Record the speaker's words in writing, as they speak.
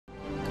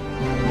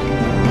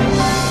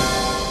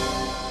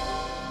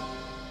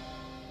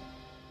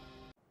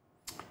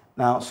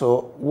Now,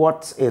 so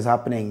what is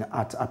happening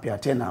at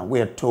APPIATSE now?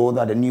 We are told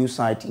that the new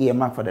site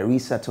earmarked for the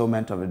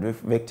resettlement of the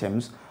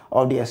victims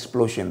of the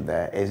explosion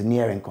there is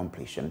nearing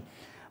completion.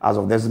 As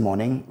of this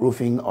morning,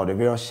 roofing of the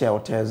various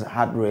shelters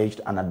had reached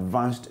an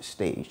advanced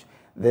stage.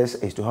 This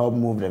is to help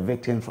move the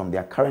victims from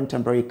their current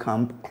temporary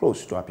camp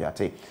close to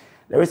APPIATSE.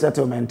 The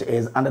resettlement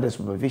is under the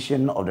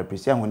supervision of the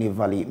Presiahuni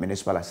Valley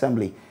Municipal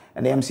Assembly,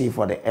 and the MC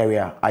for the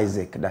area,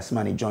 Isaac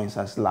Dasmani, joins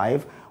us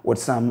live with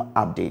some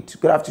updates.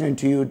 Good afternoon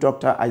to you,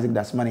 Dr. Isaac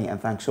Dasmani, and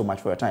thanks so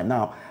much for your time.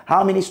 Now,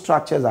 how many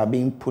structures are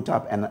being put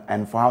up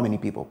and for how many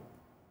people?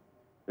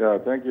 Yeah,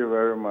 thank you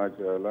very much.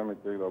 Let me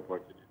take the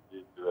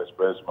opportunity to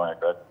express my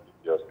gratitude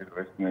if you're still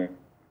listening.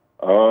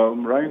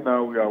 Right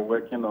now, we are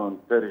working on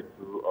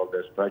 32 of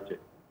the structures.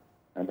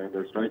 And then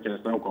the structure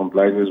now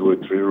comprises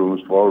with 3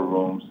 rooms, 4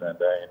 rooms, and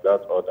then in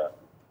that order.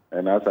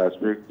 And as I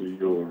speak to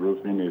you,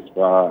 roofing is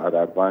far at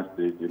advanced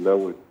stage. The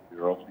level is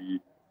roughly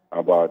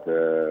about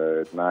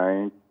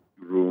 9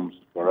 rooms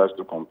for us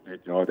to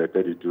complete all the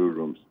 32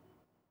 rooms.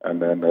 And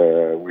then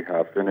we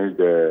have finished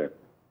the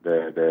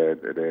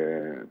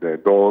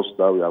doors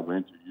that we are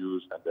going to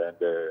use, and then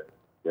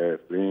the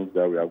frames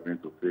that we are going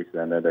to fix.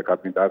 And then the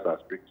carpenters, I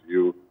speak to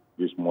you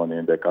this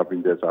morning, the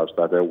carpenters have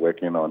started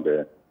working on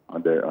the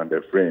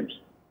frames,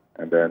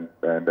 and then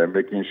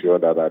making sure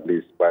that at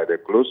least by the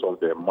close of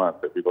the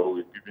month, because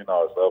we're giving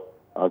ourselves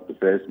out the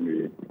first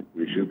May,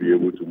 we should be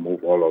able to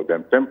move all of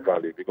them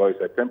temporarily, because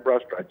it's a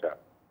temporary structure.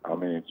 I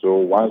mean, so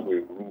once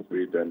we move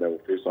it and then we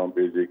fix some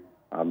basic,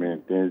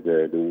 things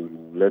that they will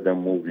let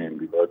them move in,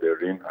 because the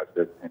rain has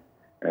set in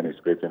and it's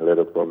creating a lot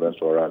of problems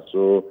for us.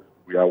 So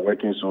we are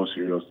working so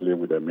seriously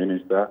with the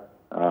minister,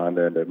 and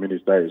then the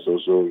minister is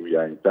also, we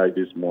are in touch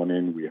this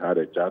morning, we had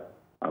a chat.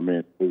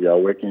 We are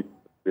working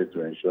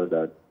to ensure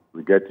that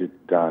we get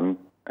it done,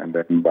 and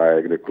then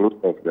by the close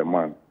of the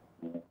month,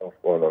 of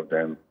all of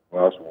them,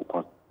 whilst we'll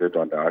concentrate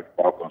on the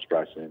actual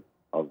construction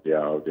of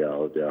their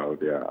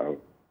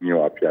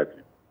new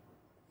APPIATSE.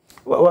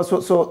 Well,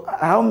 so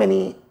how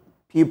many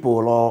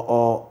people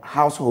or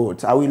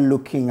households are we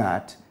looking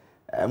at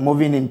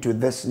moving into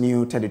this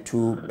new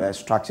 32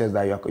 structures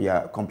that you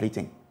are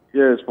completing?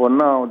 Yes, for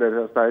now,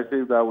 the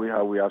statistics that we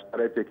have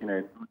started taking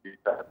a new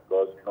data,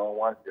 because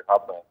once it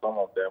happens, some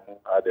of them who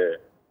had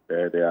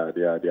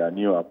their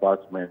new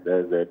apartment,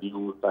 there's a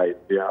new site,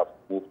 they have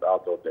moved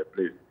out of the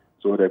place.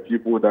 So the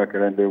people that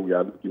currently we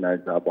are looking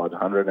at are about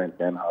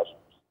 110 households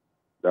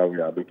that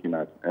we are looking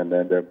at. And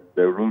then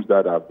the rooms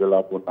that are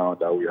available now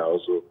that we are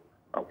also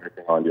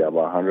working on, they are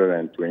about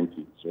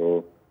 120.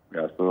 So we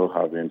are still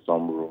having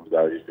some rooms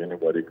that if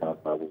anybody comes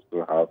out, we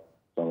still have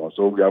some.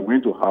 So we are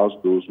going to house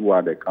those who are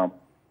at the camp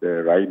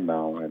there right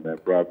now, and then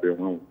probably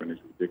when we finish,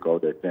 we take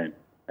out the 10.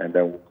 And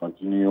then we'll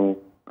continue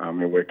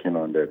working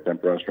on the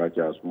temporary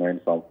structures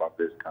when some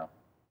families come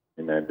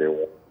and then they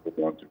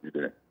want to be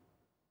there.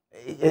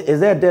 Is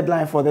there a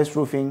deadline for this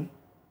roofing?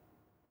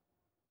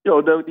 They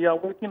are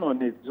working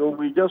on it. So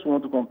we just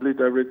want to complete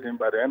everything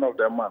by the end of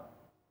the month.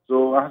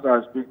 So as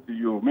I speak to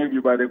you, maybe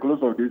by the close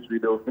of this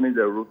week, they'll finish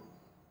the roof.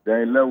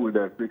 They're in love with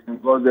the fixing,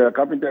 because the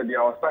carpenter, they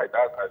are outside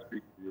as I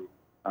speak to you.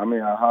 I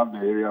have the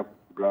area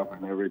photograph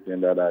and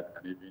everything that I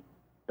can even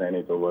send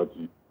it over to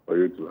you for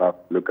you to have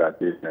a look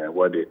at it and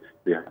what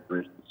they have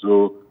reached.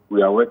 So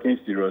we are working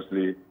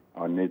seriously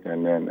on it,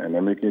 and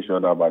then making sure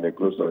that by the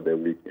close of the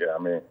week,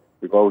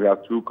 because we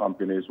have 2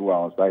 companies who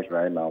are on site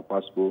right now,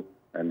 Pasco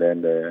and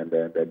then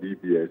the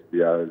DBS, they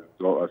are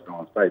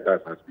on site as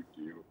I speak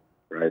to you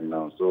right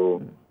now.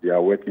 So they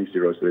are working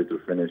seriously to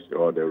finish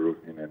all the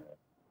roofing, and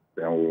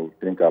then we'll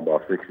think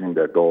about fixing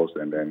the doors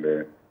and then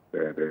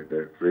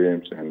the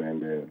frames and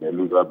then the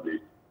loser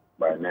blade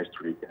by next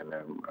week, and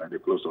then at the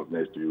close of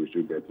next week we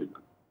should get it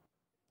done.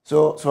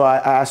 So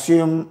I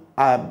assume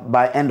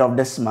by end of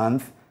this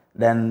month,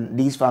 then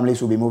these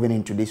families will be moving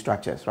into these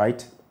structures,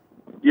 right?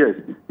 Yes.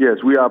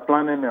 We are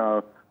planning.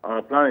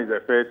 Our plan is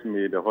the 1st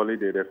May, the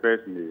holiday, the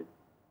 1st May.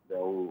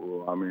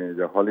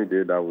 The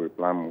holiday that we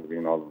plan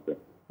moving all of them.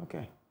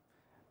 Okay,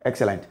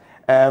 excellent.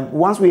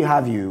 Once we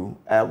have you,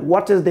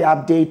 what is the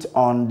update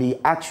on the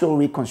actual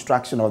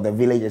reconstruction of the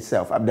village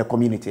itself, the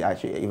community,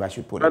 actually, if I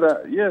should put it?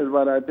 Yes,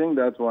 but I think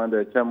that's when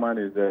the chairman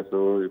is there,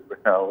 so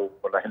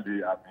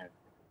politely,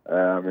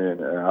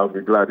 I'll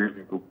be glad if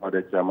you could call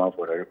the chairman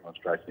for the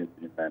reconstruction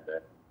team, and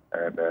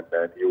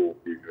then he will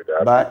give you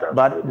that.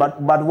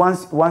 But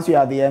once you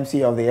are the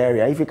MC of the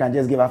area, if you can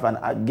just give us an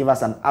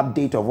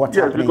update of what's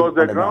happening. Yes, because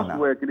the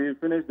groundwork, they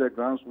finished the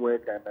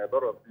groundwork, and a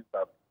lot of things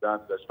have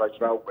done, the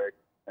structural work,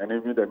 and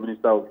even the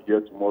minister will be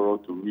here tomorrow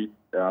to meet.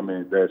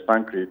 The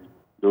Sancred,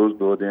 those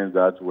buildings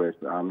that were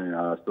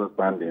are still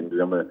standing.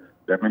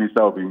 The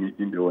minister will be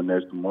meeting the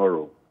owners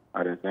tomorrow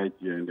at the site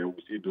here, and they will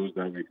see those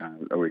that we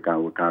can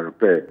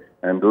repair,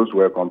 and those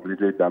were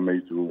completely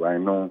damaged too. I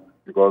know,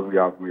 because we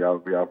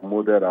have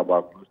molded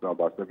about close to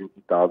about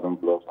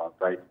 70,000 blocks on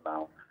site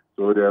now.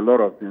 So there are a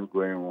lot of things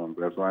going on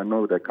there. So I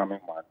know the coming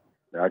month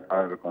the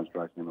actual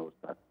reconstruction will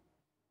start.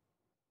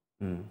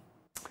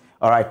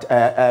 All right,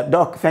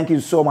 Doc, thank you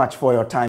so much for your time.